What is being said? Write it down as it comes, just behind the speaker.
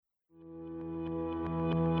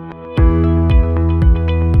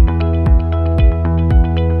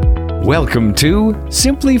Welcome to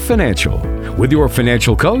Simply Financial with your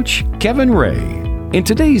financial coach, Kevin Ray. In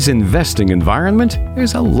today's investing environment,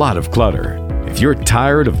 there's a lot of clutter. If you're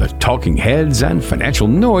tired of the talking heads and financial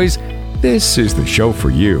noise, this is the show for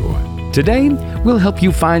you. Today, we'll help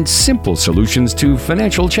you find simple solutions to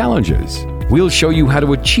financial challenges. We'll show you how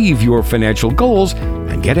to achieve your financial goals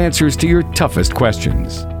and get answers to your toughest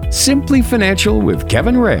questions. Simply Financial with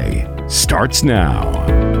Kevin Ray starts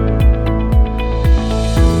now.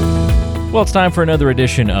 Well, it's time for another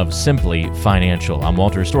edition of Simply Financial. I'm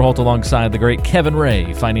Walter Storholt alongside the great Kevin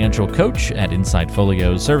Ray, financial coach at Insight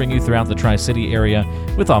Folios, serving you throughout the Tri-City area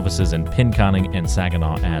with offices in Pinconning and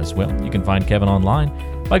Saginaw as well. You can find Kevin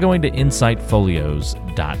online by going to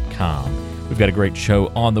insightfolios.com. We've got a great show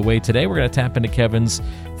on the way today. We're going to tap into Kevin's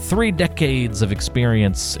 3 decades of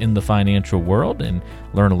experience in the financial world and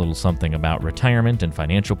learn a little something about retirement and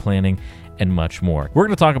financial planning and much more. We're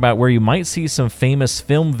going to talk about where you might see some famous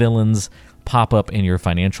film villains pop up in your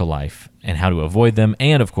financial life and how to avoid them.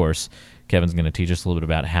 And, of course, Kevin's going to teach us a little bit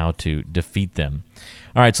about how to defeat them.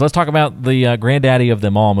 All right, so let's talk about the granddaddy of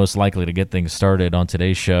them all, most likely to get things started on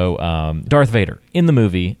today's show, Darth Vader. In the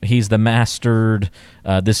movie, he's the mastered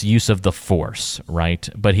this use of the Force, right?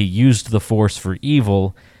 But he used the Force for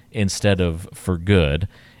evil instead of for good.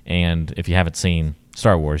 And if you haven't seen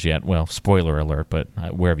Star Wars yet, well, spoiler alert, but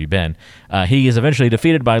where have you been? He is eventually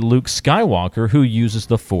defeated by Luke Skywalker, who uses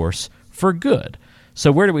the Force for good.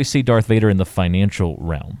 So where do we see Darth Vader in the financial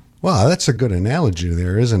realm? Well, that's a good analogy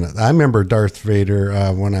there, isn't it? I remember Darth Vader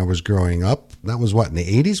when I was growing up. That was what, in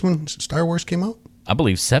the 80s when Star Wars came out? I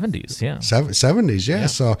believe 70s, yeah. 70s, yeah.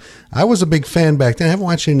 So I was a big fan back then. I haven't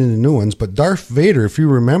watched any of the new ones, but Darth Vader, if you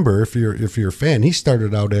remember, if you're a fan, he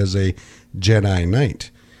started out as a Jedi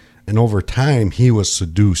Knight. And over time, he was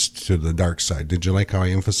seduced to the dark side. Did you like how I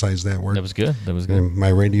emphasized that word? That was good. My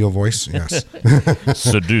radio voice? Yes.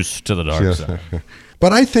 Seduced to the dark side.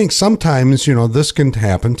 But I think sometimes, this can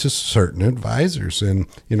happen to certain advisors. And,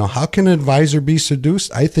 how can an advisor be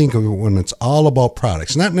seduced? I think when it's all about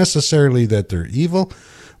products. Not necessarily that they're evil,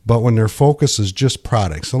 but when their focus is just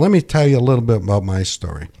products. So let me tell you a little bit about my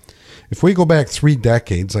story. If we go back 3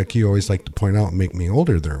 decades, like you always like to point out and make me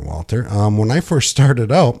older there, Walter, when I first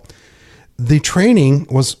started out, the training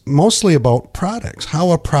was mostly about products,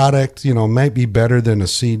 how a product, might be better than a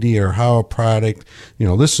CD, or how a product,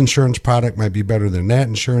 this insurance product might be better than that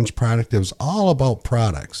insurance product. It was all about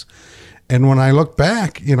products. And when I look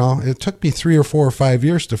back, it took me 3 or 4 or 5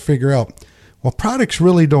 years to figure out, well, products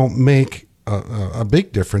really don't make a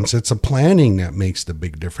big difference. It's a planning that makes the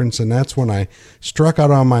big difference. And that's when I struck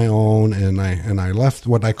out on my own and I left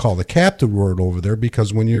what I call the captive world over there,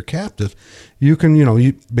 because when you're captive, you can,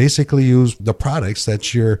 you basically use the products that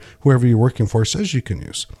whoever you're working for says you can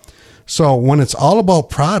use. So when it's all about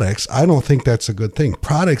products, I don't think that's a good thing.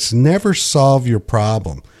 Products never solve your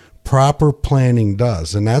problem. Proper planning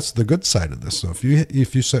does. And that's the good side of this. So if you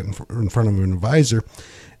sit in front of an advisor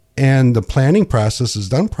and the planning process is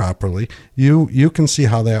done properly, you can see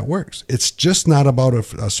how that works. It's just not about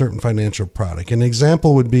a certain financial product. An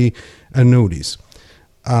example would be annuities.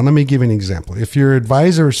 Let me give you an example. If your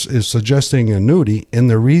advisor is suggesting an annuity, and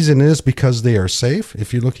the reason is because they are safe,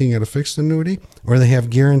 if you're looking at a fixed annuity, or they have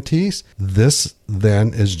guarantees, this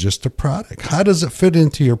then is just a product. How does it fit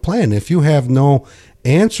into your plan? If you have no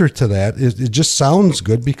answer to that, it just sounds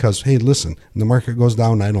good because, hey, listen, the market goes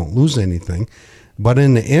down, I don't lose anything. But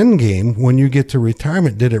in the end game, when you get to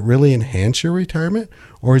retirement, did it really enhance your retirement?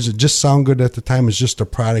 Or does it just sound good at the time? It's just a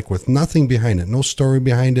product with nothing behind it, no story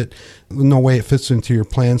behind it, no way it fits into your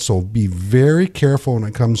plan. So be very careful when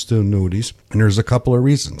it comes to annuities. And there's a couple of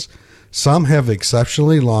reasons. Some have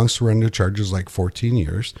exceptionally long surrender charges, like 14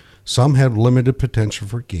 years. Some have limited potential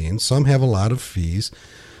for gain. Some have a lot of fees.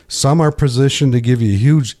 Some are positioned to give you a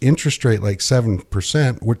huge interest rate like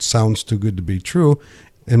 7%, which sounds too good to be true.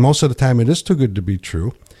 And most of the time it is too good to be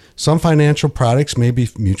true. Some financial products may be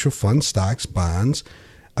mutual funds, stocks, bonds.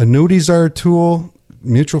 Annuities are a tool.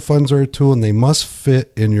 Mutual funds are a tool, and they must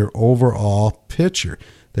fit in your overall picture.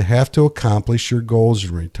 They have to accomplish your goals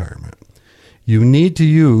in retirement. You need to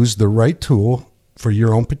use the right tool for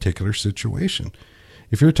your own particular situation.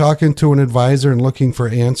 If you're talking to an advisor and looking for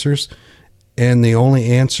answers, and the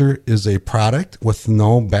only answer is a product with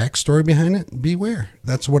no backstory behind it, beware.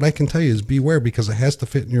 That's what I can tell you is beware, because it has to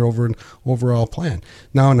fit in your overall plan.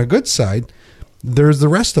 Now, on the good side, there's the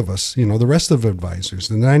rest of us, the rest of advisors,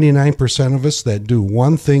 the 99% of us that do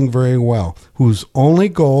one thing very well, whose only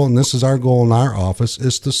goal, and this is our goal in our office,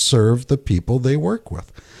 is to serve the people they work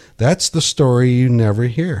with. That's the story you never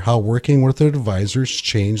hear, how working with advisors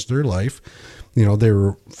changed their life. They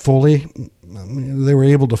were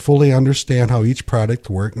able to fully understand how each product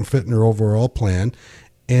worked and fit in their overall plan,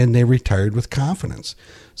 and they retired with confidence.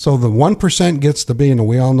 So the 1% gets the B, and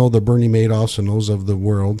we all know the Bernie Madoffs and those of the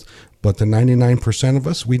world, but the 99% of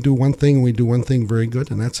us, we do one thing, and we do one thing very good,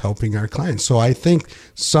 and that's helping our clients. So I think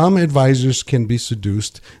some advisors can be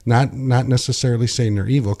seduced, not necessarily saying they're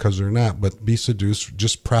evil, because they're not, but be seduced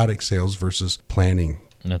just product sales versus planning.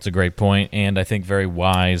 That's a great point, and I think very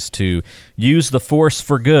wise to use the Force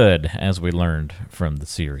for good, as we learned from the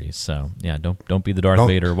series. So, yeah, don't be the Darth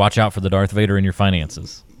Vader. Watch out for the Darth Vader in your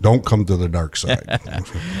finances. Don't come to the dark side.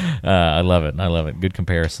 I love it. Good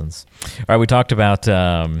comparisons. All right, we talked about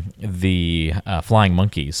the flying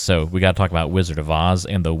monkeys, so we got to talk about Wizard of Oz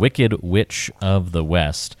and the Wicked Witch of the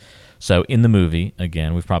West. So in the movie,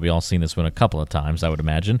 again, we've probably all seen this one a couple of times, I would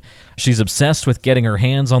imagine. She's obsessed with getting her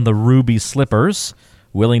hands on the ruby slippers,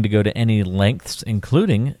 willing to go to any lengths,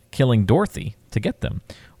 including killing Dorothy, to get them.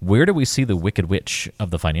 Where do we see the Wicked Witch of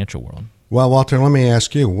the financial world? Well, Walter, let me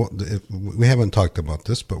ask you, we haven't talked about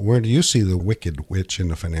this, but where do you see the Wicked Witch in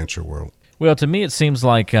the financial world? Well, to me, it seems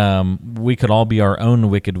like we could all be our own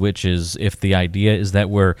wicked witches if the idea is that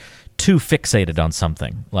we're too fixated on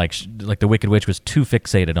something. Like the Wicked Witch was too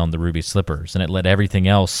fixated on the ruby slippers, and it let everything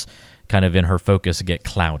else kind of in her focus get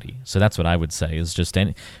cloudy. So that's what I would say is just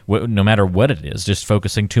no matter what it is, just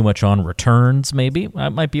focusing too much on returns, maybe.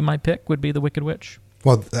 That might be my pick, would be the Wicked Witch.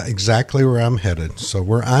 Well, exactly where I'm headed. So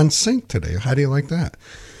we're on sync today. How do you like that?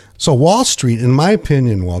 So Wall Street, in my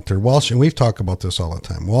opinion, Walter, Wall Street, we've talked about this all the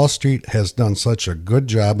time. Wall Street has done such a good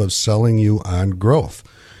job of selling you on growth.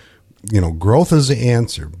 Growth is the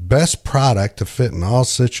answer. Best product to fit in all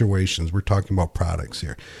situations. We're talking about products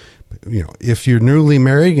here. If you're newly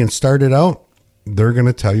married and started out, they're going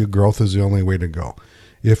to tell you growth is the only way to go.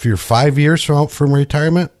 If you're 5 years from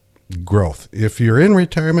retirement, growth. If you're in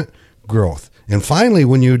retirement, growth. And finally,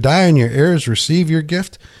 when you die and your heirs receive your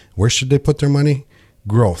gift, where should they put their money?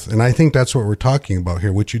 Growth. And I think that's what we're talking about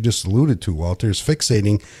here, which you just alluded to, Walter, is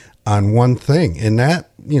fixating on one thing. And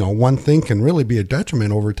that, one thing can really be a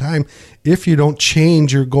detriment over time if you don't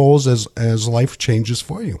change your goals as life changes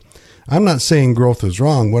for you. I'm not saying growth is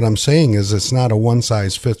wrong. What I'm saying is it's not a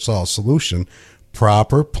one-size-fits-all solution.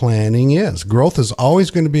 Proper planning is. Growth is always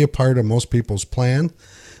going to be a part of most people's plan.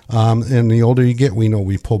 And the older you get, we know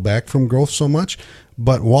we pull back from growth so much.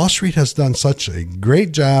 But Wall Street has done such a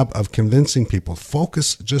great job of convincing people,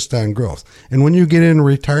 focus just on growth. And when you get into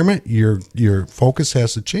retirement, your focus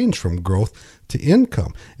has to change from growth to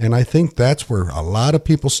income. And I think that's where a lot of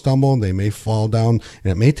people stumble. They may fall down,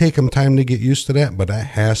 and it may take them time to get used to that, but that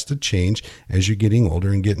has to change as you're getting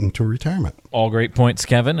older and get into retirement. All great points,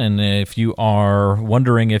 Kevin. And if you are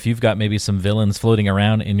wondering if you've got maybe some villains floating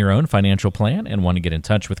around in your own financial plan and want to get in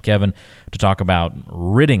touch with Kevin to talk about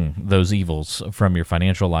ridding those evils from your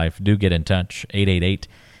financial life, do get in touch.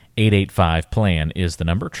 888-885-PLAN is the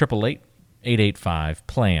number.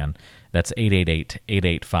 888-885-PLAN. That's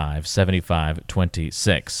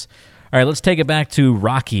 888-885-7526. All right, let's take it back to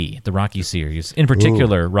Rocky, the Rocky series. In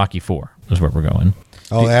particular, Rocky IV is where we're going.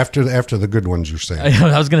 Oh, after the good ones you're saying.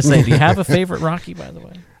 I was going to say, do you have a favorite Rocky, by the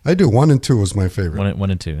way? I do. 1 and 2 was my favorite.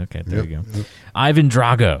 1 and 2. Okay, there you go. Yep. Ivan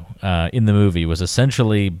Drago in the movie was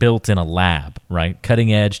essentially built in a lab, right?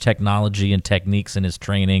 Cutting-edge technology and techniques in his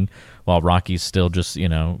training, while Rocky's still just,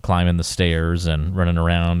 climbing the stairs and running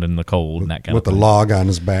around in the cold and that kind of thing. With the log on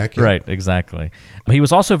his back. Yeah. Right, exactly. He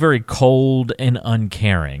was also very cold and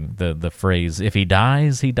uncaring. The phrase, if he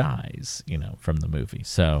dies, he dies, from the movie.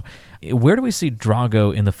 So where do we see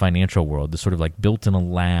Drago in the financial world, the sort of like built in a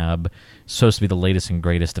lab, supposed to be the latest and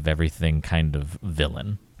greatest of everything kind of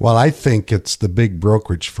villain? Well, I think it's the big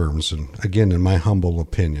brokerage firms, and again, in my humble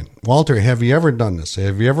opinion. Walter, have you ever done this?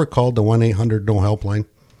 Have you ever called the 1-800-NO-HELP line?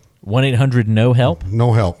 1-800-NO-HELP?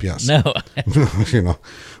 No help, yes. No.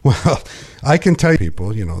 Well, I can tell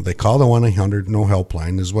people, they call the 1-800-NO-HELP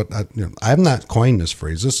line is what, I've not coined this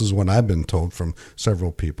phrase. This is what I've been told from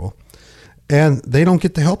several people. And they don't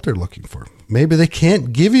get the help they're looking for. Maybe they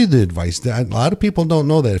can't give you the advice. A lot of people don't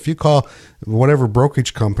know that. If you call whatever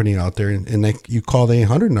brokerage company out there and you call the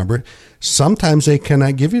 800 number, sometimes they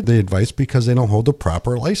cannot give you the advice because they don't hold the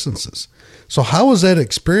proper licenses. So how was that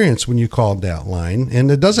experience when you called that line?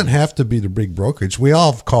 And it doesn't have to be the big brokerage. We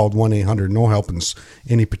all have called 1-800-NO-HELP in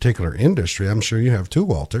any particular industry. I'm sure you have too,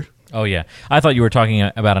 Walter. Oh, yeah. I thought you were talking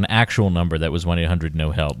about an actual number that was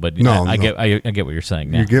 1-800-NO-HELP, but I get what you're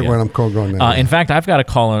saying now. You get what I'm going now. In fact, I've got to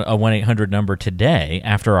call a 1-800 number today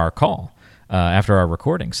after our call, after our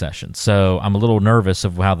recording session. So I'm a little nervous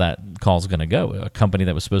of how that call's going to go. A company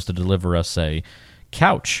that was supposed to deliver us a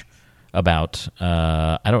couch about,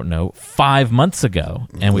 5 months ago,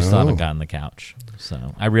 and we still haven't gotten the couch.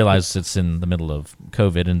 So I realize it's in the middle of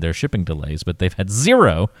COVID and there's shipping delays, but they've had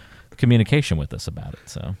zero communication with us about it.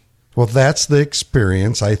 So, well, that's the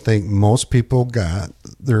experience I think most people get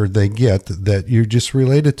that you're just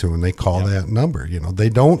related to, and they call that number. They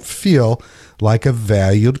don't feel like a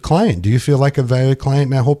valued client. Do you feel like a valued client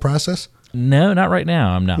in that whole process? No, not right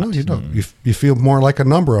now. I'm not. No, you don't. You feel more like a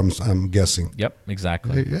number, I'm guessing. Yep,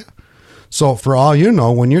 exactly. Yeah. So for all you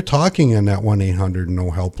know, when you're talking in that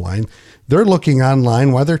 1-800-NO helpline, they're looking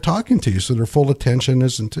online while they're talking to you, so their full attention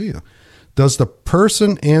isn't to you. Does the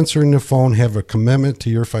person answering the phone have a commitment to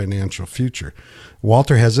your financial future?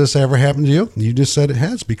 Walter, has this ever happened to you? You just said it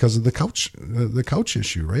has because of the couch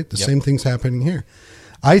issue, right? The same thing's happening here.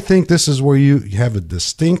 I think this is where you have a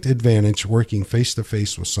distinct advantage working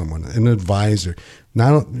face-to-face with someone, an advisor.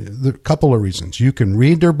 Now, a couple of reasons. You can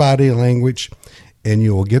read their body language, and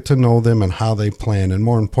you will get to know them and how they plan. And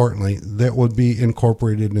more importantly, that would be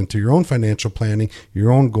incorporated into your own financial planning,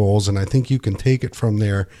 your own goals. And I think you can take it from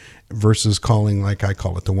there versus calling, like I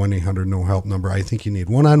call it, the 1-800-NO-HELP number. I think you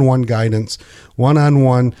need one-on-one guidance,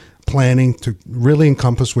 one-on-one planning to really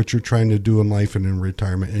encompass what you're trying to do in life and in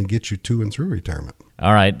retirement and get you to and through retirement.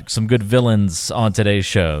 All right, some good villains on today's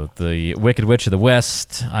show. The Wicked Witch of the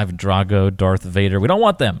West, Ivan Drago, Darth Vader. We don't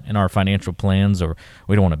want them in our financial plans, or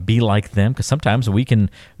we don't want to be like them, because sometimes we can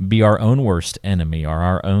be our own worst enemy or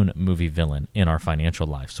our own movie villain in our financial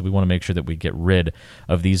life. So we want to make sure that we get rid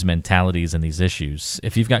of these mentalities and these issues.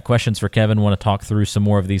 If you've got questions for Kevin, want to talk through some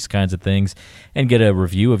more of these kinds of things, and get a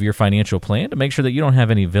review of your financial plan to make sure that you don't have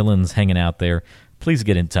any villains hanging out there, please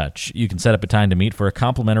get in touch. You can set up a time to meet for a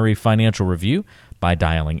complimentary financial review by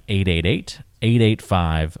dialing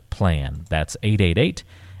 888-885-PLAN. That's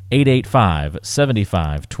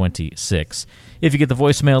 888-885-7526. If you get the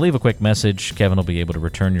voicemail, leave a quick message. Kevin will be able to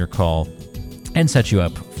return your call and set you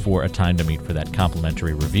up for a time to meet for that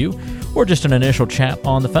complimentary review, or just an initial chat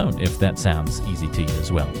on the phone, if that sounds easy to you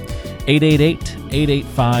as well.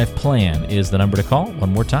 888-885-PLAN is the number to call.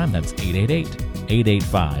 One more time, that's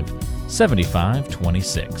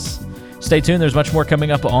 888-885-7526. Stay tuned. There's much more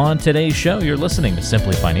coming up on today's show. You're listening to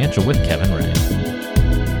Simply Financial with Kevin Ray.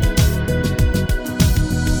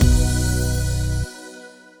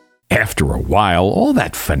 After a while, all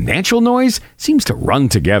that financial noise seems to run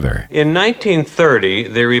together. In 1930,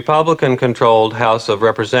 the Republican-controlled House of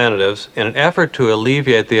Representatives, in an effort to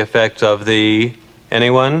alleviate the effects of the...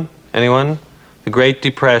 Anyone? The Great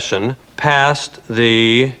Depression, passed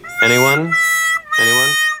the... Anyone?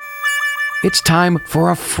 It's time for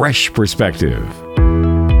a fresh perspective.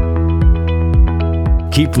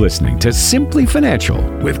 Keep listening to Simply Financial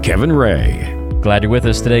with Kevin Ray. Glad you're with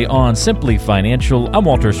us today on Simply Financial. I'm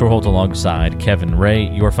Walter Storholt alongside Kevin Ray,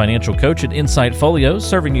 your financial coach at Insight Folios,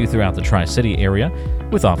 serving you throughout the Tri-City area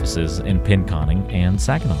with offices in Pinconning and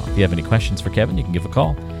Saginaw. If you have any questions for Kevin, you can give a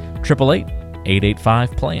call.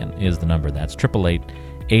 888-885-PLAN is the number. That's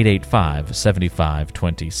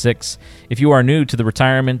 888-885-7526. If you are new to the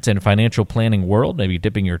retirement and financial planning world, maybe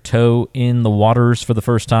dipping your toe in the waters for the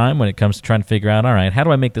first time when it comes to trying to figure out, all right, how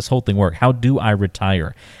do I make this whole thing work? How do I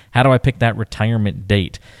retire? How do I pick that retirement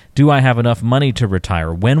date? Do I have enough money to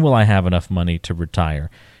retire? When will I have enough money to retire?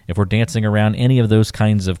 If we're dancing around any of those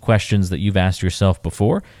kinds of questions that you've asked yourself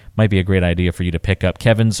before, might be a great idea for you to pick up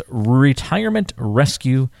Kevin's Retirement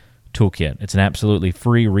Rescue Toolkit. It's an absolutely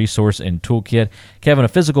free resource and toolkit. Kevin, a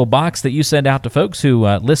physical box that you send out to folks who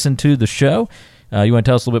listen to the show. You want to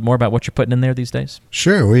tell us a little bit more about what you're putting in there these days?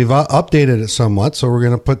 Sure. We've updated it somewhat, so we're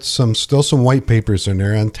going to put some white papers in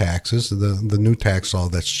there on taxes, the new tax law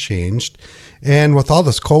that's changed. And with all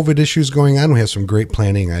this COVID issues going on, we have some great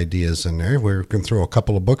planning ideas in there. We're going to throw a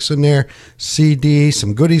couple of books in there, CD,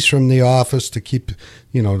 some goodies from the office to keep,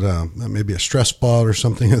 maybe a stress ball or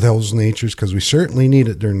something of those natures, because we certainly need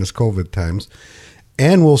it during this COVID times.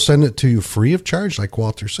 And we'll send it to you free of charge, like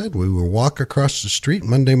Walter said. We will walk across the street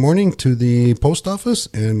Monday morning to the post office,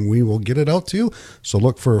 and we will get it out to you. So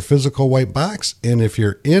look for a physical white box. And if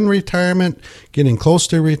you're in retirement, getting close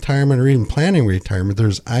to retirement, or even planning retirement,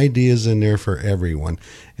 there's ideas in there for everyone.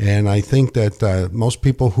 And I think that most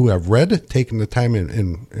people who have taken the time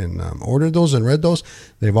and ordered those and read those,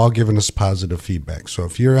 they've all given us positive feedback. So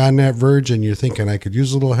if you're on that verge and you're thinking, I could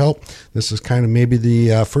use a little help, this is kind of maybe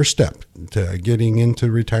the first step to getting into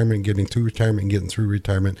retirement, getting to retirement, and getting through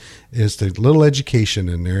retirement, is the little education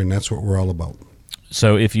in there, and that's what we're all about.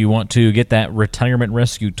 So if you want to get that Retirement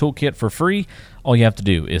Rescue Toolkit for free, all you have to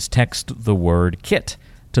do is text the word KIT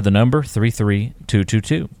to the number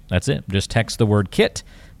 33222. That's it. Just text the word KIT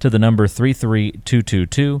to the number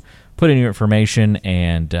 33222. put in your information,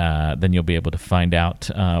 and then you'll be able to find out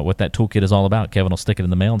what that toolkit is all about. Kevin will stick it in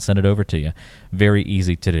the mail and send it over to you. Very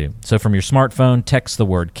easy to do. So from your smartphone, text the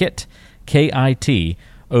word KIT, K-I-T,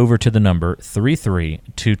 over to the number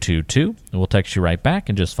 33222. We'll text you right back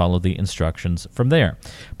and just follow the instructions from there.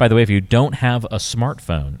 By the way, if you don't have a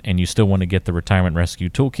smartphone and you still want to get the Retirement Rescue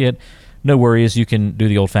Toolkit, no worries. You can do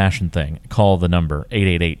the old-fashioned thing. Call the number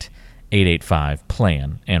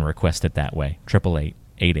 888-885-PLAN and request it that way,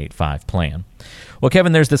 888-885-PLAN. Well,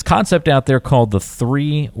 Kevin, there's this concept out there called the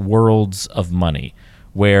 3 worlds of money,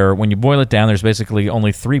 where when you boil it down, there's basically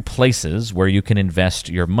only 3 places where you can invest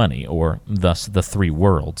your money, or thus the 3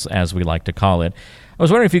 worlds, as we like to call it. I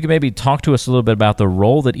was wondering if you could maybe talk to us a little bit about the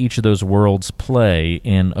role that each of those worlds play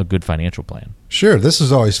in a good financial plan. Sure. This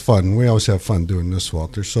is always fun. We always have fun doing this,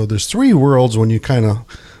 Walter. So there's 3 worlds when you kind of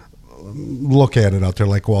look at it out there,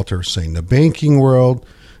 like Walter was saying: the banking world,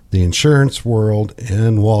 the insurance world,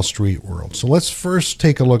 and Wall Street world. So let's first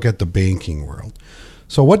take a look at the banking world.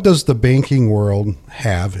 So what does the banking world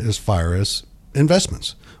have as far as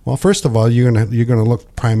investments? Well, first of all, you're going to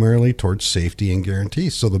look primarily towards safety and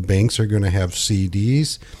guarantees. So the banks are going to have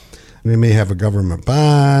CDs. They may have a government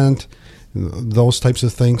bond, those types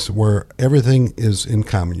of things where everything is in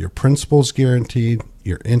common. Your principal is guaranteed,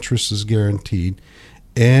 your interest is guaranteed,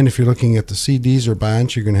 and if you're looking at the CDs or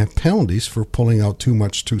bonds, you're going to have penalties for pulling out too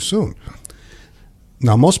much too soon.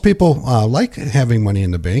 Now, most people like having money in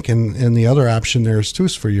the bank, and the other option there is, too,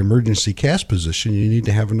 is for your emergency cash position. You need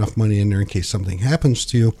to have enough money in there in case something happens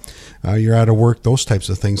to you. You're out of work, those types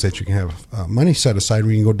of things that you can have money set aside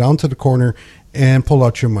where you can go down to the corner and pull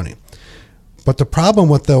out your money. But the problem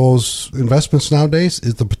with those investments nowadays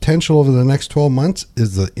is the potential over the next 12 months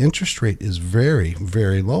is the interest rate is very,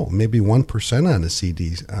 very low, maybe 1% on a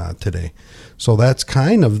CD today. So that's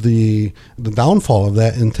kind of the downfall of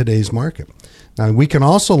that in today's market. Now, we can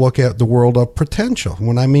also look at the world of potential.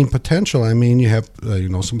 When I mean potential, I mean you have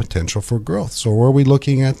some potential for growth. So what are we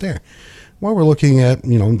looking at there? Well, we're looking at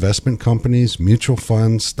investment companies, mutual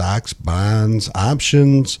funds, stocks, bonds,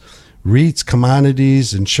 options, REITs,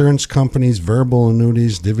 commodities, insurance companies, variable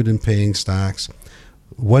annuities, dividend-paying stocks.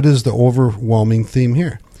 What is the overwhelming theme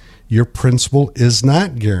here? Your principal is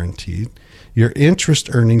not guaranteed. Your interest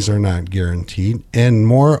earnings are not guaranteed. And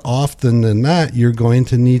more often than not, you're going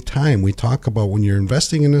to need time. We talk about when you're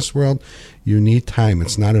investing in this world, you need time.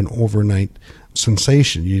 It's not an overnight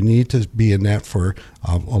sensation. You need to be in that for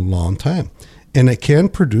a long time. And it can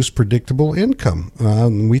produce predictable income.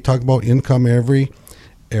 We talk about income every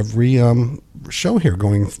show here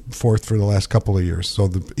going forth for the last couple of years. So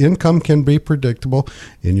the income can be predictable,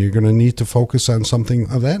 and you're going to need to focus on something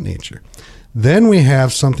of that nature. Then we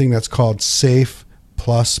have something that's called safe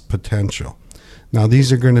plus potential. Now,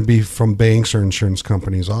 these are going to be from banks or insurance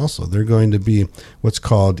companies also. They're going to be what's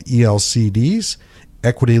called ELCDs,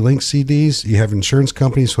 equity-linked CDs. You have insurance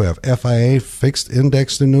companies who have FIA, fixed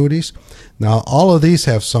indexed annuities. Now, all of these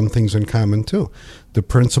have some things in common, too. The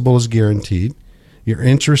principal is guaranteed. Your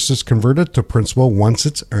interest is converted to principal once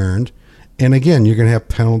it's earned. And again, you're going to have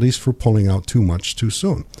penalties for pulling out too much too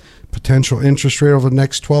soon. Potential interest rate over the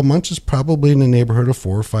next 12 months is probably in the neighborhood of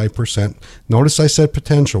 4 or 5%. Notice I said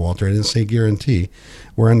potential, Walter. I didn't say guarantee.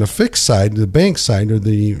 Where on the fixed side, the bank side, or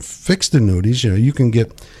the fixed annuities, you can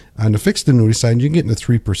get, on the fixed annuity side, you can get in the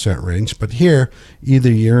 3% range. But here, either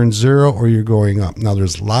you're in 0 or you're going up. Now,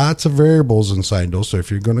 there's lots of variables inside those. So if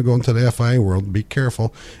you're going to go into the FI world, be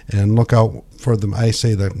careful and look out for them. I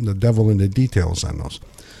say the devil in the details on those.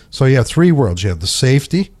 So you have 3 worlds. You have the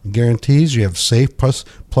safety, guarantees, you have safe plus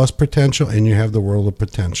potential, and you have the world of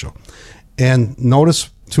potential. And notice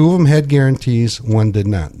 2 of them had guarantees, 1 did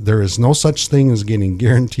not. There is no such thing as getting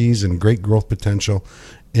guarantees and great growth potential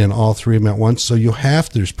in all 3 of them at once. So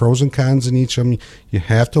there's pros and cons in each of them. You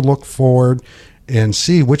have to look forward and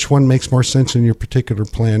see which one makes more sense in your particular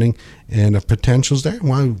planning. And if potential's there,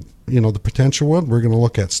 well, the potential world, we're going to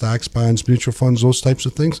look at stocks, bonds, mutual funds, those types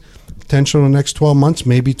of things. Potential in the next 12 months,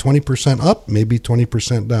 maybe 20% up, maybe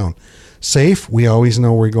 20% down. Safe, we always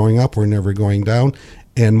know we're going up, we're never going down.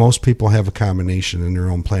 And most people have a combination in their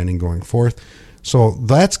own planning going forth. So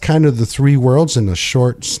that's kind of the 3 worlds in a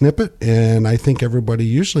short snippet. And I think everybody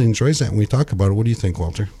usually enjoys that when we talk about it. What do you think,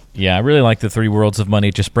 Walter? Yeah, I really like the 3 worlds of money.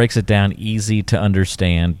 It just breaks it down easy to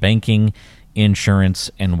understand. Banking,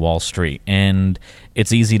 insurance, and Wall Street. And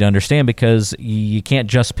it's easy to understand because you can't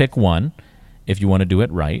just pick one if you want to do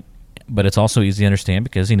it right. But it's also easy to understand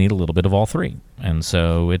because you need a little bit of all 3. And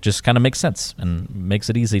so it just kind of makes sense and makes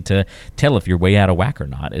it easy to tell if you're way out of whack or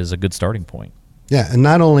not is a good starting point. Yeah, and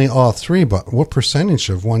not only all 3, but what percentage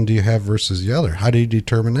of one do you have versus the other? How do you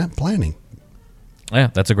determine that? Planning. Yeah,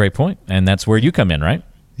 that's a great point. And that's where you come in, right?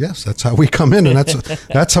 Yes, that's how we come in, and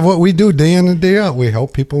that's what we do day in and day out. We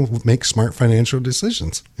help people make smart financial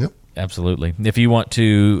decisions. Yep. Absolutely. If you want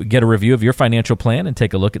to get a review of your financial plan and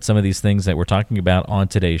take a look at some of these things that we're talking about on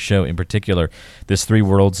today's show, in particular, this 3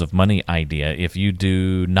 worlds of money idea, if you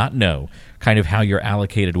do not know kind of how you're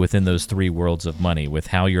allocated within those 3 worlds of money, with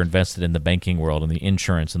how you're invested in the banking world and the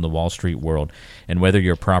insurance and the Wall Street world, and whether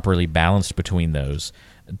you're properly balanced between those,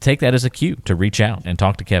 take that as a cue to reach out and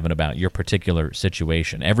talk to Kevin about your particular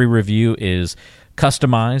situation. Every review is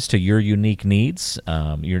customized to your unique needs.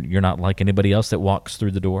 You're not like anybody else that walks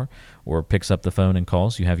through the door or picks up the phone and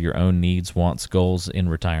calls. You have your own needs, wants, goals in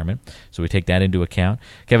retirement. So we take that into account.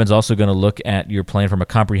 Kevin's also going to look at your plan from a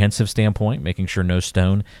comprehensive standpoint, making sure no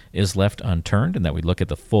stone is left unturned and that we look at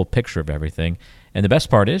the full picture of everything. And the best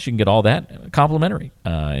part is you can get all that complimentary.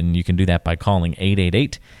 And you can do that by calling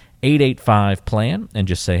 888-885-PLAN and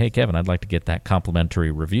just say, hey, Kevin, I'd like to get that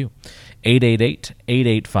complimentary review.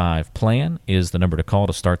 888-885-PLAN is the number to call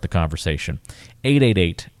to start the conversation.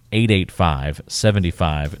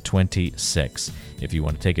 888-885-7526 if you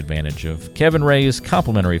want to take advantage of Kevin Ray's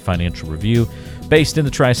complimentary financial review. Based in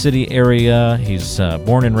the Tri-City area, he's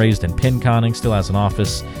born and raised in Pinconning, still has an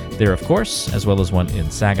office there, of course, as well as one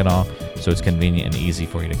in Saginaw, so it's convenient and easy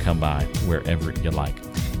for you to come by wherever you like.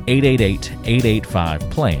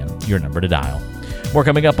 888-885-PLAN, your number to dial. More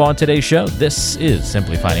coming up on today's show. This is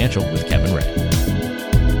Simply Financial with Kevin Ray.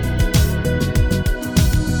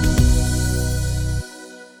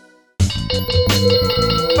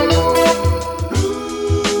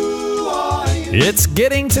 It's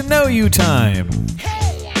getting to know you time.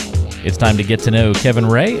 It's time to get to know Kevin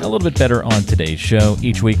Ray a little bit better on today's show.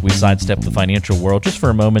 Each week we sidestep the financial world just for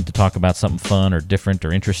a moment to talk about something fun or different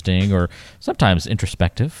or interesting or sometimes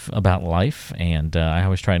introspective about life. And I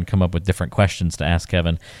always try and come up with different questions to ask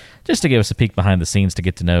Kevin just to give us a peek behind the scenes to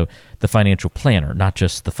get to know the financial planner, not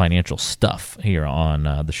just the financial stuff here on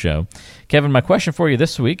the show. Kevin, my question for you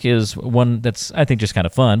this week is one that's, I think, just kind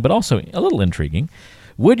of fun, but also a little intriguing.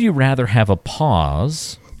 Would you rather have a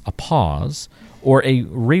pause, or a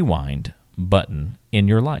rewind button in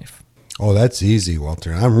your life? Oh, that's easy,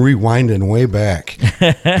 Walter. I'm rewinding way back.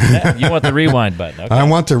 You want the rewind button. Okay. I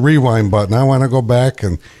want the rewind button. I want to go back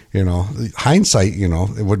and, hindsight,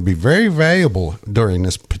 it would be very valuable during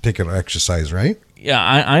this particular exercise, right?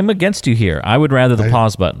 Yeah, I'm against you here. I would rather the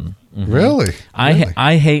pause button. Mm-hmm. Really?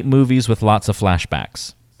 I hate movies with lots of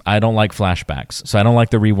flashbacks. I don't like flashbacks, so I don't like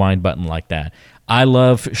the rewind button like that. I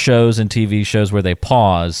love shows and TV shows where they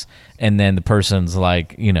pause and then the person's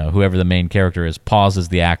like, whoever the main character is, pauses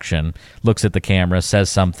the action, looks at the camera, says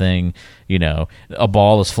something, a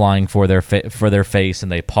ball is flying for their face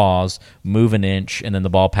and they pause, move an inch, and then the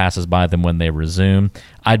ball passes by them when they resume.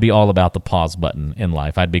 I'd be all about the pause button in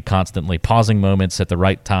life. I'd be constantly pausing moments at the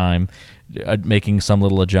right time, making some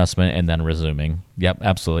little adjustment, and then resuming. Yep,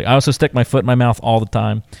 absolutely. I also stick my foot in my mouth all the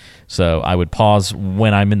time, so I would pause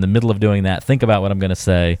when I'm in the middle of doing that, think about what I'm going to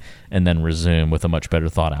say, and then resume with a much better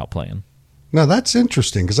thought-out plan. Now, that's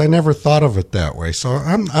interesting because I never thought of it that way. So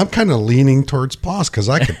I'm kind of leaning towards pause because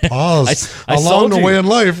I could pause along the way in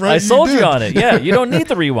life, right? I sold you on it. Yeah, you don't need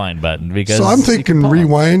the rewind button because. So I'm thinking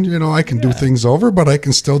rewind. I can do things over, but I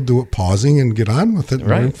can still do it pausing and get on with it.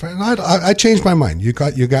 Right. I changed my mind. You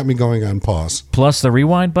got me going on pause. Plus the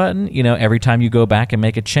rewind button. Every time you go back and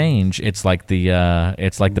make a change, it's like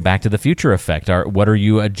the Back to the Future effect. What are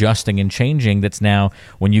you adjusting and changing? That's now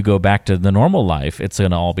when you go back to the normal life, it's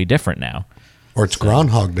going to all be different now. Or it's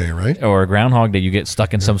Groundhog Day, right? Or Groundhog Day, you get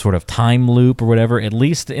stuck in some sort of time loop or whatever. At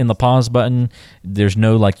least in the pause button, there's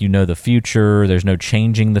no the future, there's no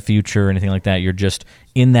changing the future or anything like that. You're just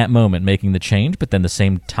in that moment making the change, but then the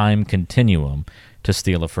same time continuum, to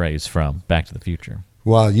steal a phrase from Back to the Future.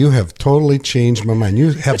 Well, you have totally changed my mind.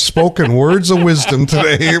 You have spoken words of wisdom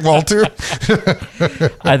today, Walter.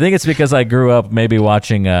 I think it's because I grew up maybe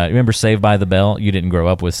watching, remember Saved by the Bell? You didn't grow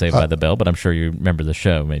up with Saved by the Bell, but I'm sure you remember the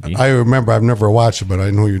show maybe. I remember. I've never watched it, but I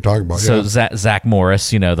know who you're talking about. So yeah. Zach Morris,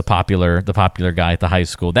 the popular guy at the high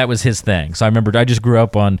school, that was his thing. So I remember I just grew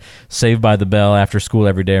up on Saved by the Bell after school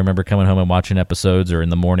every day. I remember coming home and watching episodes or in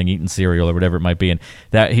the morning eating cereal or whatever it might be. And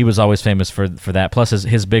that he was always famous for that. Plus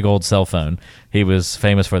his big old cell phone. He was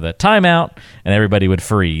famous for the timeout, and everybody would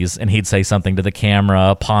freeze, and he'd say something to the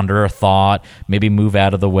camera, ponder a thought, maybe move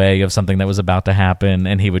out of the way of something that was about to happen,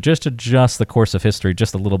 and he would just adjust the course of history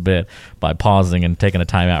just a little bit by pausing and taking a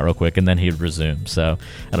timeout real quick, and then he'd resume. So,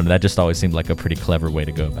 I don't know, that just always seemed like a pretty clever way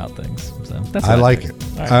to go about things. So that's I like it.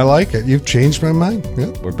 Right. I like it. You've changed my mind.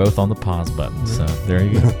 Yeah. We're both on the pause button, so there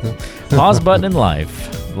you go. Pause button in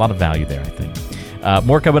life. A lot of value there, I think.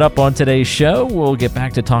 More coming up on today's show. We'll get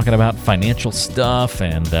back to talking about financial stuff,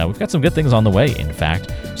 and we've got some good things on the way, in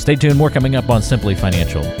fact. Stay tuned. More coming up on Simply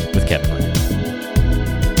Financial with Kevin Ray.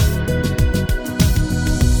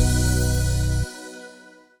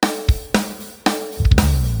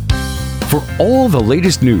 For all the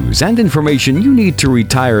latest news and information you need to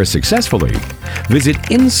retire successfully, visit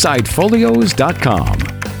InsightFolios.com.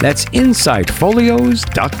 That's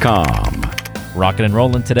InsightFolios.com. Rocking and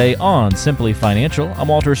rolling today on Simply Financial. I'm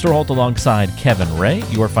Walter Storholt alongside Kevin Ray,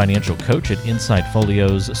 your financial coach at Insight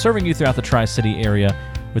Folios, serving you throughout the Tri-City area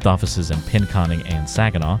with offices in Pinconning and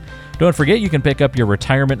Saginaw. Don't forget, you can pick up your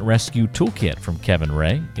Retirement Rescue Toolkit from Kevin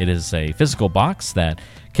Ray. It is a physical box that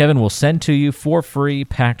Kevin will send to you for free,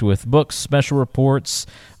 packed with books, special reports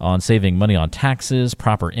on saving money on taxes,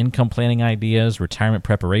 proper income planning ideas, retirement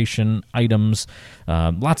preparation items,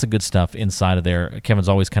 lots of good stuff inside of there. Kevin's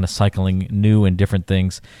always kind of cycling new and different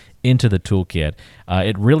things into the toolkit.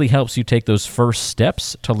 It really helps you take those first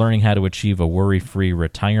steps to learning how to achieve a worry-free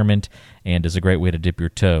retirement, and is a great way to dip your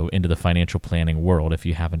toe into the financial planning world if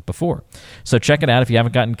you haven't before. So check it out. If you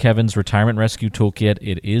haven't gotten Kevin's Retirement Rescue Toolkit,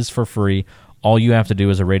 it is for free. All you have to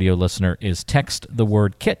do as a radio listener is text the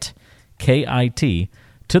word KIT, K-I-T,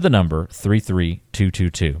 to the number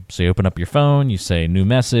 33222. So you open up your phone, you say new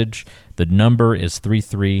message, the number is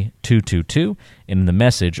 33222, and in the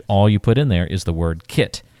message, all you put in there is the word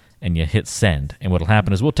KIT, and you hit send. And what will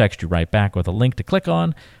happen is we'll text you right back with a link to click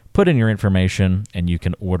on, put in your information, and you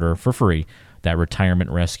can order for free that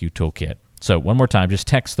Retirement Rescue Toolkit. So one more time, just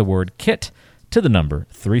text the word KIT to the number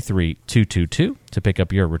 33222 to pick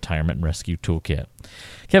up your Retirement Rescue Toolkit.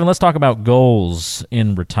 Kevin, let's talk about goals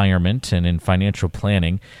in retirement and in financial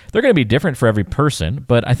planning. They're going to be different for every person,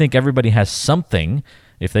 but I think everybody has something.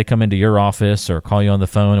 If they come into your office or call you on the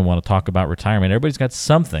phone and want to talk about retirement, everybody's got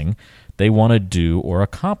something they want to do or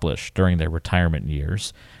accomplish during their retirement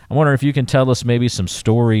years. I wonder if you can tell us maybe some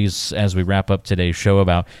stories as we wrap up today's show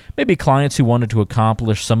about maybe clients who wanted to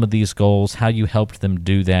accomplish some of these goals, how you helped them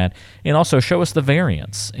do that, and also show us the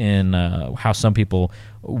variance in how some people,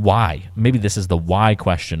 why. Maybe this is the why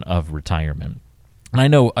question of retirement. And I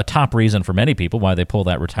know a top reason for many people why they pull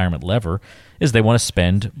that retirement lever is they want to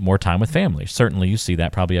spend more time with family. Certainly you see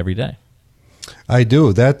that probably every day. I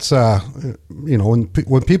do. That's, when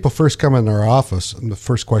people first come in our office, the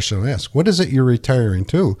first question I ask, what is it you're retiring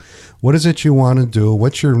to? What is it you want to do?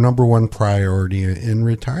 What's your number one priority in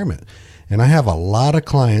retirement? And I have a lot of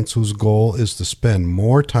clients whose goal is to spend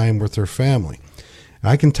more time with their family.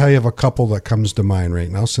 I can tell you of a couple that comes to mind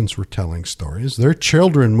right now since we're telling stories. Their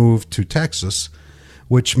children moved to Texas,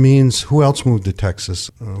 which means who else moved to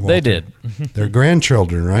Texas? Walter? They did. Their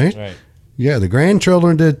grandchildren, right? Right. Yeah, the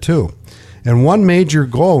grandchildren did too. And one major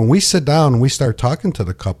goal, when we sit down and we start talking to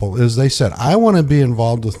the couple, is they said, I want to be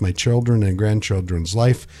involved with my children and grandchildren's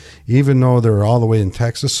life, even though they're all the way in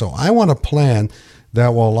Texas. So I want a plan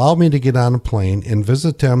that will allow me to get on a plane and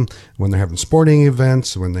visit them when they're having sporting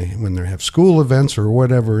events, when they have school events or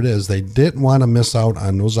whatever it is. They didn't want to miss out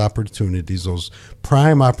on those opportunities, those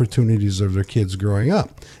prime opportunities of their kids growing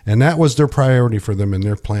up. And that was their priority for them in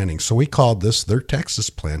their planning. So we called this their Texas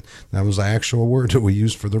plan. That was the actual word that we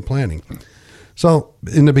used for their planning. So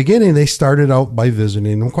in the beginning, they started out by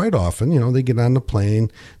visiting them quite often. They get on the plane,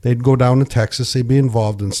 they'd go down to Texas, they'd be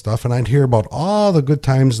involved in stuff, and I'd hear about all the good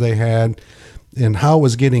times they had and how it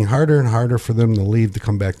was getting harder and harder for them to leave to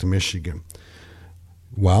come back to Michigan.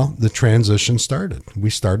 Well, the transition started. We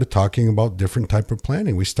started talking about different type of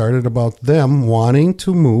planning. We started about them wanting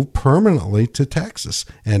to move permanently to Texas,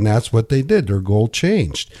 and that's what they did. Their goal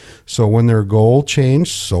changed. So when their goal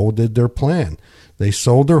changed, so did their plan. They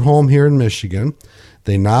sold their home here in Michigan.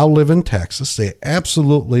 They now live in Texas. They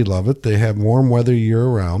absolutely love it. They have warm weather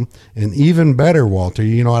year-round. And even better, Walter,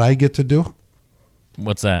 you know what I get to do?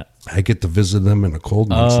 What's that? I get to visit them in the cold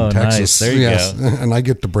months in Texas. Nice. There you go. And I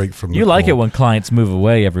get to break from the You like cold. it when clients move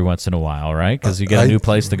away every once in a while, right? Because you get a new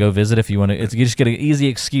place to go visit if you want to. You just get an easy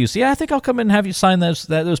excuse. Yeah, I think I'll come in and have you sign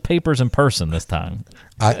those papers in person this time.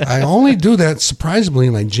 I only do that surprisingly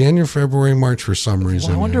in like January, February, March for some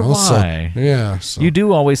reason. Well, I wonder why. So. You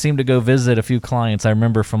do always seem to go visit a few clients. I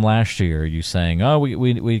remember from last year you saying, "Oh,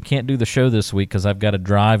 we can't do the show this week because I've got to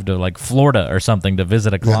drive to like Florida or something to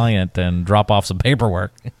visit a client and drop off some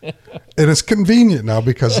paperwork." And it's convenient now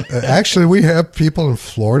because actually we have people in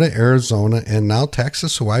Florida, Arizona, and now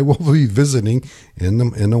Texas who I will be visiting in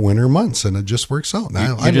the winter months, and it just works out.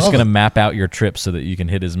 You're just going to map out your trip so that you can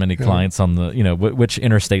hit as many clients on the, which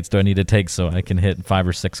interstates do I need to take so I can hit 5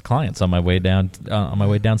 or 6 clients on my way down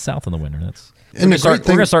south in the winter. We're going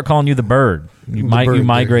to start calling you the bird. You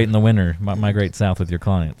migrate in the winter, migrate south with your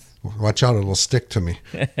clients. Watch out, it'll stick to me.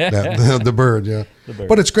 The bird, yeah.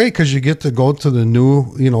 But it's great because you get to go to the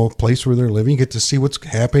new, place where they're living. You get to see what's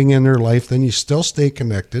happening in their life. Then you still stay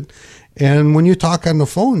connected. And when you talk on the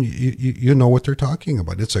phone, you know what they're talking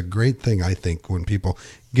about. It's a great thing, I think, when people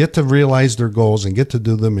get to realize their goals and get to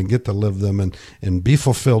do them and get to live them and be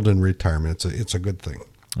fulfilled in retirement. It's a good thing.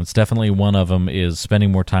 It's definitely one of them is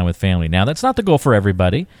spending more time with family. Now, that's not the goal for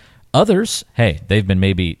everybody. Others, hey, they've been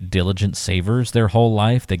maybe diligent savers their whole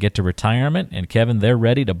life. They get to retirement, and Kevin, they're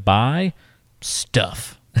ready to buy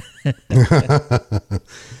stuff.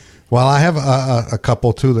 Well, I have a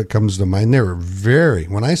couple, too, that comes to mind. They're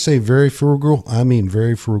when I say very frugal, I mean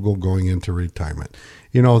very frugal going into retirement.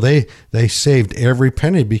 They saved every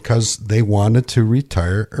penny because they wanted to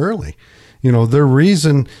retire early. Their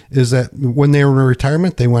reason is that when they were in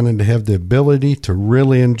retirement, they wanted to have the ability to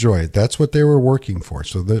really enjoy it. That's what they were working for.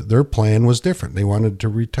 So their plan was different. They wanted to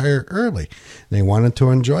retire early. They wanted to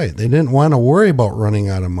enjoy it. They didn't want to worry about running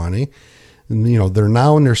out of money. And, they're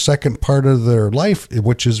now in their second part of their life,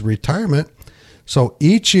 which is retirement. So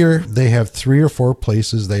each year they have 3 or 4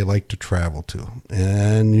 places they like to travel to.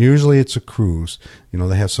 And usually it's a cruise.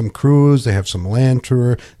 They have some cruise, they have some land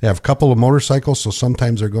tour, they have a couple of motorcycles. So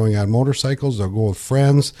sometimes they're going on motorcycles, they'll go with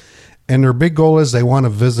friends. And their big goal is they want to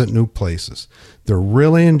visit new places. They're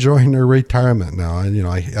really enjoying their retirement now. And,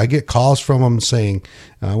 I get calls from them saying,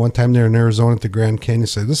 one time they're in Arizona at the Grand Canyon,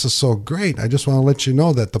 say, this is so great. I just want to let you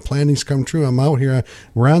know that the planning's come true. I'm out here,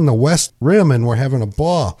 we're on the West Rim and we're having a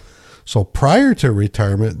ball. So prior to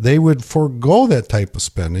retirement, they would forego that type of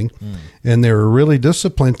spending, and they were really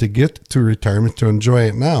disciplined to get to retirement to enjoy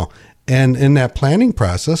it now. And in that planning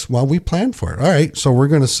process, we planned for it. All right, so we're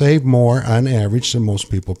going to save more on average than most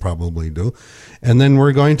people probably do. And then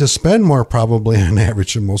we're going to spend more probably on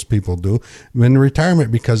average than most people do in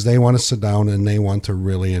retirement because they want to sit down and they want to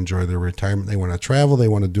really enjoy their retirement. They want to travel. They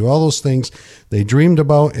want to do all those things they dreamed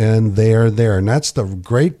about, and they are there. And that's the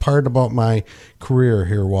great part about my career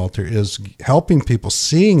here, Walter, is helping people,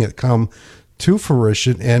 seeing it come to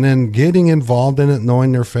fruition and then getting involved in it,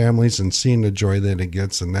 knowing their families and seeing the joy that it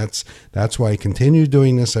gets. And that's why I continue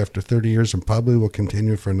doing this after 30 years and probably will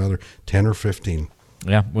continue for another 10 or 15.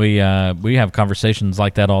 Yeah, we have conversations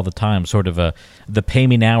like that all the time, sort of the pay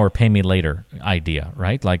me now or pay me later idea,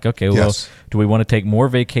 right? Like, okay, well, yes. Do we want to take more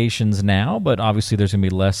vacations now? But obviously there's going to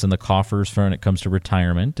be less in the coffers for when it comes to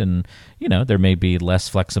retirement, and, there may be less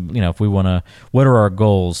flexible, if we want to, what are our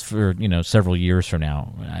goals for, several years from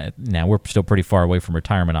now? Now, we're still pretty far away from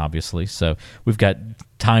retirement, obviously, so we've got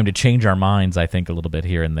time to change our minds, I think, a little bit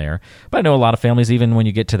here and there. But I know a lot of families, even when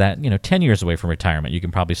you get to that, 10 years away from retirement, you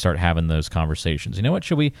can probably start having those conversations. You know what,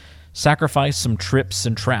 should we sacrifice some trips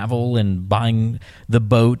and travel and buying the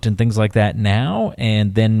boat and things like that now,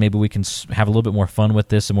 and then maybe we can have a little bit more fun with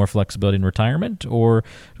this and more flexibility in retirement? Or do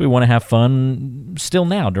we want to have fun still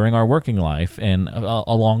now during our working life and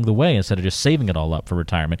along the way instead of just saving it all up for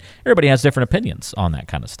retirement? Everybody has different opinions on that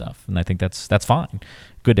kind of stuff, and I think that's fine.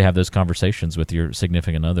 Good to have those conversations with your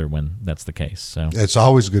significant other when that's the case. So it's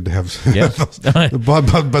always good to have. Yes.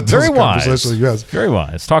 but very wise. Yes. Very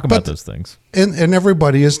wise. Talk about those things. And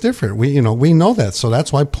everybody is different. We know that. So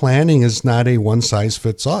that's why planning is not a one size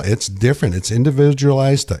fits all. It's different. It's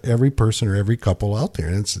individualized to every person or every couple out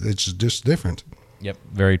there. It's just different. Yep,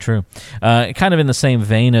 very true. Kind of in the same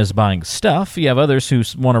vein as buying stuff, you have others who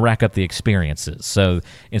want to rack up the experiences. So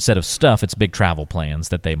instead of stuff, it's big travel plans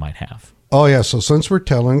that they might have. Oh, yeah. So since we're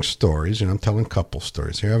telling stories, I'm telling couple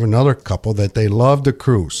stories here, I have another couple that they love to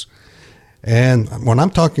cruise. And when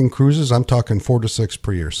I'm talking cruises, I'm talking 4 to 6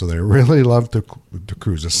 per year. So they really love to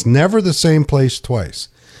cruise. It's never the same place twice.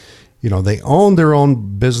 They own their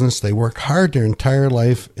own business. They work hard their entire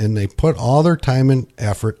life, and they put all their time and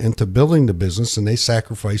effort into building the business, and they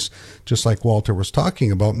sacrifice, just like Walter was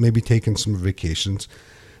talking about, maybe taking some vacations.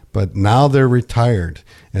 But now they're retired,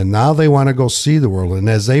 and now they want to go see the world. And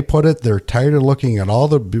as they put it, they're tired of looking at all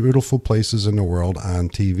the beautiful places in the world on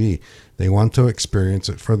TV. They want to experience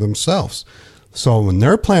it for themselves. So in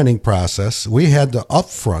their planning process, we had to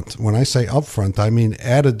upfront. When I say upfront, I mean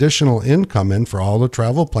add additional income in for all the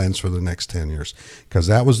travel plans for the next 10 years, because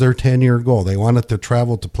that was their 10-year goal. They wanted to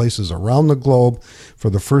travel to places around the globe for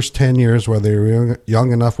the first 10 years where they were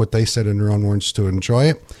young enough, what they said in their own words, to enjoy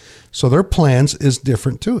it. So their plans is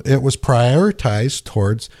different too. It was prioritized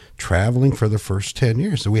towards traveling for the first 10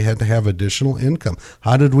 years. So we had to have additional income.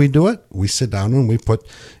 How did we do it? We sit down and we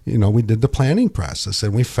we did the planning process,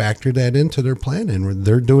 and we factored that into their plan, and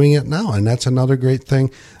they're doing it now. And that's another great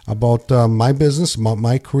thing about my business,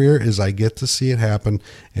 my career, is I get to see it happen.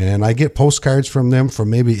 And I get postcards from them from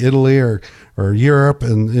maybe Italy or Europe,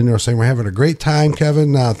 and saying, we're having a great time,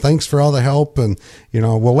 Kevin. Thanks for all the help, and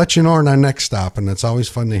we'll let you know on our next stop. And it's always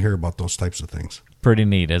fun to hear about those types of things. Pretty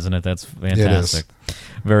neat, isn't it? That's fantastic. It is.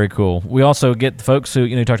 Very cool. We also get folks who,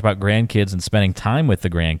 you talked about grandkids and spending time with the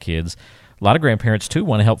grandkids. A lot of grandparents, too,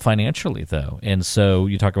 want to help financially, though. And so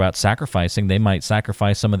you talk about sacrificing. They might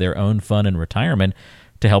sacrifice some of their own fun in retirement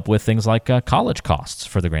to help with things like college costs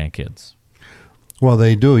for the grandkids. Well,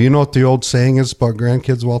 they do. You know what the old saying is about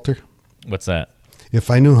grandkids, Walter? What's that?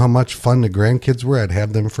 If I knew how much fun the grandkids were, I'd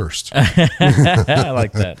have them first. I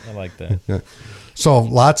like that. Yeah. So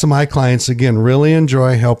lots of my clients, again, really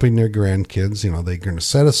enjoy helping their grandkids. They're going to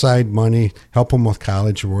set aside money, help them with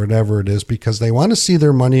college or whatever it is, because they want to see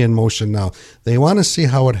their money in motion now. They want to see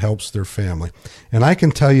how it helps their family. And I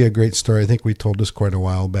can tell you a great story. I think we told this quite a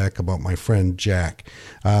while back about my friend Jack,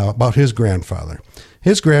 about his grandfather.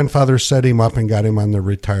 His grandfather set him up and got him on the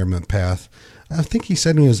retirement path. I think he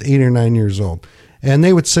said when he was 8 or 9 years old. And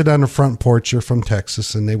they would sit on the front porch here from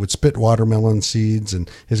Texas, and they would spit watermelon seeds. And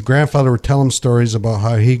his grandfather would tell him stories about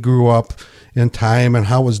how he grew up in time and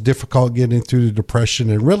how it was difficult getting through the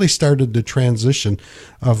Depression, and really started the transition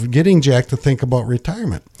of getting Jack to think about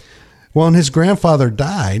retirement. Well, when his grandfather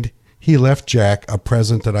died, he left Jack a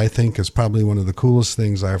present that I think is probably one of the coolest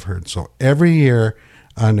things I've heard. So every year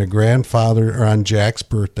on Jack's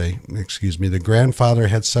birthday, the grandfather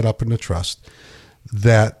had set up in the trust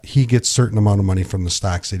that he gets a certain amount of money from the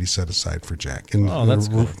stocks that he set aside for Jack. And that's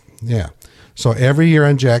cool. Yeah. So every year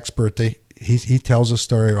on Jack's birthday, he tells a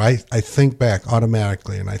story. I think back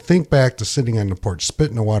automatically, and I think back to sitting on the porch,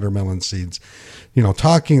 spitting the watermelon seeds,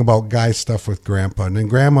 talking about guy stuff with Grandpa. And then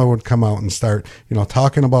Grandma would come out and start,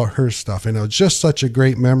 talking about her stuff. And it was just such a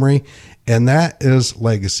great memory. And that is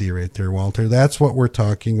legacy right there, Walter. That's what we're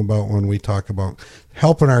talking about when we talk about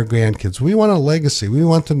helping our grandkids. We want a legacy. We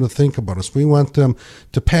want them to think about us. We want them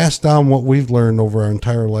to pass down what we've learned over our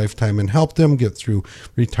entire lifetime and help them get through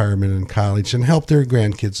retirement and college and help their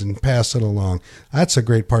grandkids and pass it along. That's a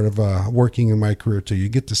great part of working in my career, too. You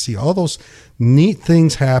get to see all those neat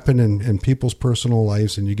things happen in people's personal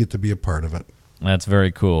lives, and you get to be a part of it. That's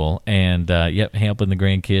very cool. And, helping the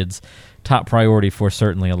grandkids, top priority for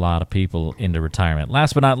certainly a lot of people into retirement.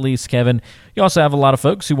 Last but not least, Kevin, you also have a lot of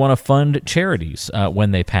folks who want to fund charities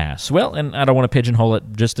when they pass. Well, and I don't want to pigeonhole it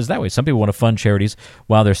just as that way. Some people want to fund charities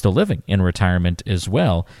while they're still living in retirement as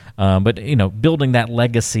well. But, building that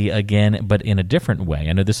legacy again, but in a different way.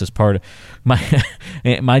 I know this is part of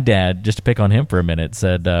my dad, just to pick on him for a minute,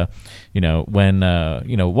 said,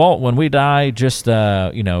 Walt, when we die, just,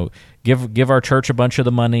 give our church a bunch of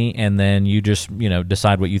the money, and then you just,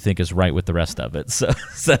 decide what you think is right with the rest of it. So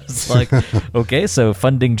it's like, okay, so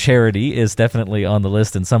funding charity is definitely on the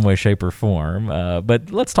list in some way, shape, or form.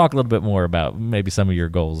 But let's talk a little bit more about maybe some of your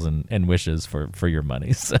goals and wishes for your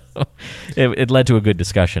money. So it led to a good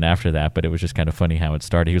discussion after that, but it was just kind of funny how it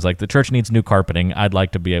started. He was like, the church needs new carpeting. I'd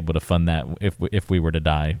like to be able to fund that if we were to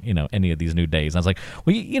die, any of these new days. And I was like,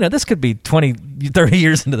 well, this could be 20, 30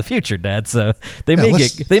 years into the future, Dad. So they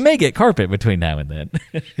may get carpet between now and then.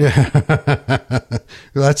 Yeah.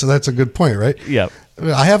 That's a good point, right? Yeah.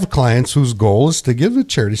 I have clients whose goal is to give to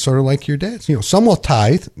charity, sort of like your dad's. Some will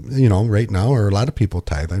tithe, right now, or a lot of people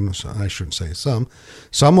tithe. I shouldn't say some.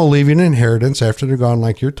 Some will leave you an inheritance after they're gone,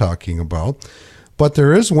 like you're talking about. But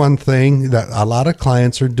there is one thing that a lot of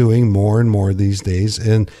clients are doing more and more these days,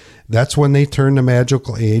 and that's when they turn the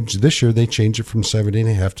magical age. This year, they change it from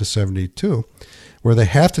 70.5 to 72. Where they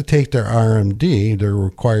have to take their RMD, their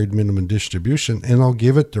required minimum distribution, and they'll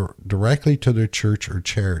give it directly to their church or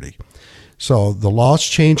charity. So the laws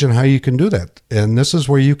change on how you can do that. And this is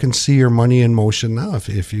where you can see your money in motion now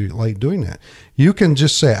if you like doing that. You can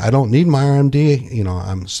just say, I don't need my RMD.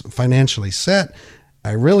 I'm financially set.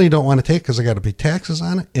 I really don't want to take because I got to pay taxes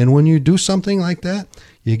on it. And when you do something like that,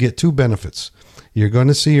 you get two benefits. You're going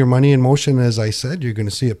to see your money in motion, as I said. You're going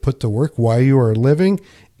to see it put to work while you are living.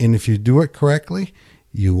 And if you do it correctly,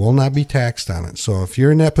 you will not be taxed on it. So if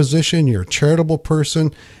you're in that position, you're a charitable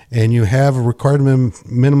person, and you have required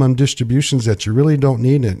minimum distributions that you really don't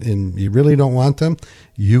need and you really don't want them,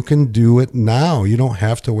 you can do it now. You don't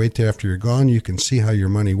have to wait till after you're gone. You can see how your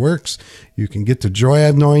money works. You can get the joy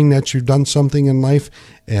of knowing that you've done something in life.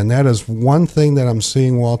 And that is one thing that I'm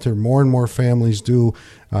seeing, Walter, more and more families do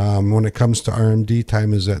when it comes to RMD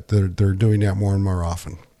time, is that they're doing that more and more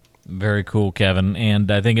often. Very cool, Kevin.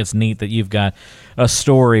 And I think it's neat that you've got a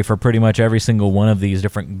story for pretty much every single one of these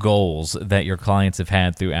different goals that your clients have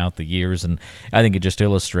had throughout the years. And I think it just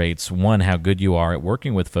illustrates, one, how good you are at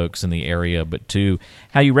working with folks in the area, but two,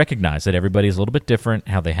 how you recognize that everybody's a little bit different,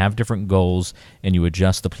 how they have different goals, and you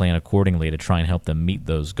adjust the plan accordingly to try and help them meet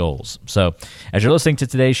those goals. So as you're listening to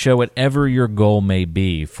today's show, whatever your goal may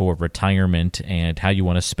be for retirement and how you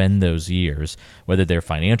want to spend those years, whether they're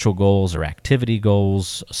financial goals or activity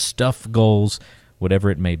goals, stuff goals,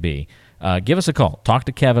 whatever it may be, give us a call. Talk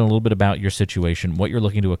to Kevin a little bit about your situation, what you're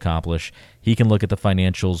looking to accomplish. He can look at the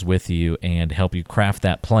financials with you and help you craft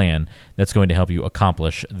that plan that's going to help you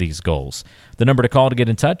accomplish these goals. The number to call to get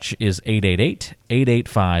in touch is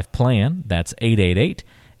 888-885-PLAN. That's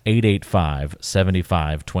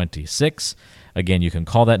 888-885-7526. Again, you can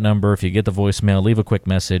call that number. If you get the voicemail, leave a quick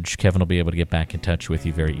message. Kevin will be able to get back in touch with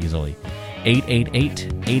you very easily.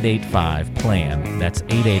 888-885-PLAN. That's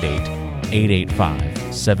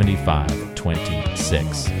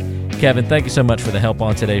 888-885-7526. Kevin, thank you so much for the help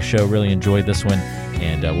on today's show. Really enjoyed this one,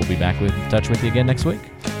 and we'll be back in touch with you again next week.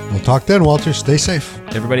 We'll talk then, Walter. Stay safe.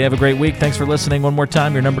 Everybody have a great week. Thanks for listening. One more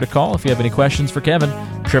time, your number to call if you have any questions for Kevin,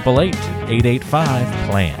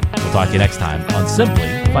 888-885-PLAN. We'll talk to you next time on Simply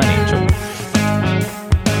Financial.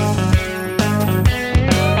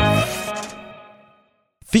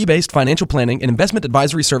 Fee-based financial planning and investment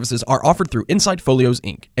advisory services are offered through Insight Folios,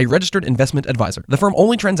 Inc., a registered investment advisor. The firm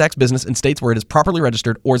only transacts business in states where it is properly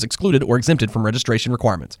registered or is excluded or exempted from registration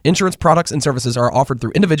requirements. Insurance products and services are offered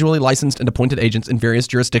through individually licensed and appointed agents in various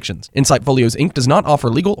jurisdictions. Insight Folios, Inc. does not offer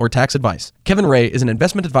legal or tax advice. Kevin Ray is an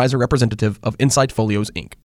investment advisor representative of Insight Folios, Inc.